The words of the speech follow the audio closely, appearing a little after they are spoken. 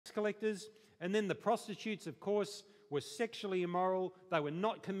collectors. And then the prostitutes, of course, were sexually immoral. They were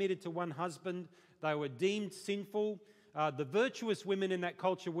not committed to one husband. They were deemed sinful. The virtuous women in that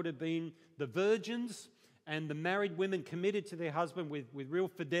culture would have been the virgins and the married women committed to their husband with real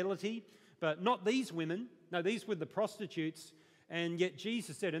fidelity. But not these women. No, these were the prostitutes. And yet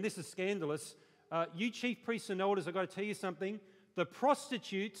Jesus said, and this is scandalous, you chief priests and elders, I've got to tell you something. The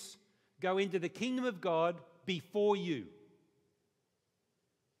prostitutes go into the kingdom of God before you.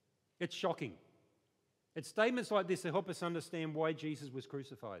 It's shocking. It's statements like this that help us understand why Jesus was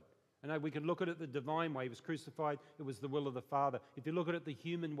crucified. I know we can look at it the divine way. He was crucified. It was the will of the Father. If you look at it the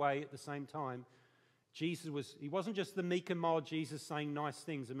human way at the same time, he wasn't just the meek and mild Jesus saying nice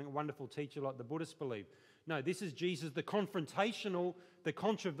things, a wonderful teacher like the Buddhists believe. No, this is Jesus, the confrontational, the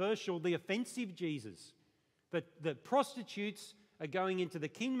controversial, the offensive Jesus. The prostitutes are going into the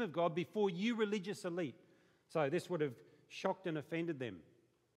kingdom of God before you religious elite. So this would have shocked and offended them.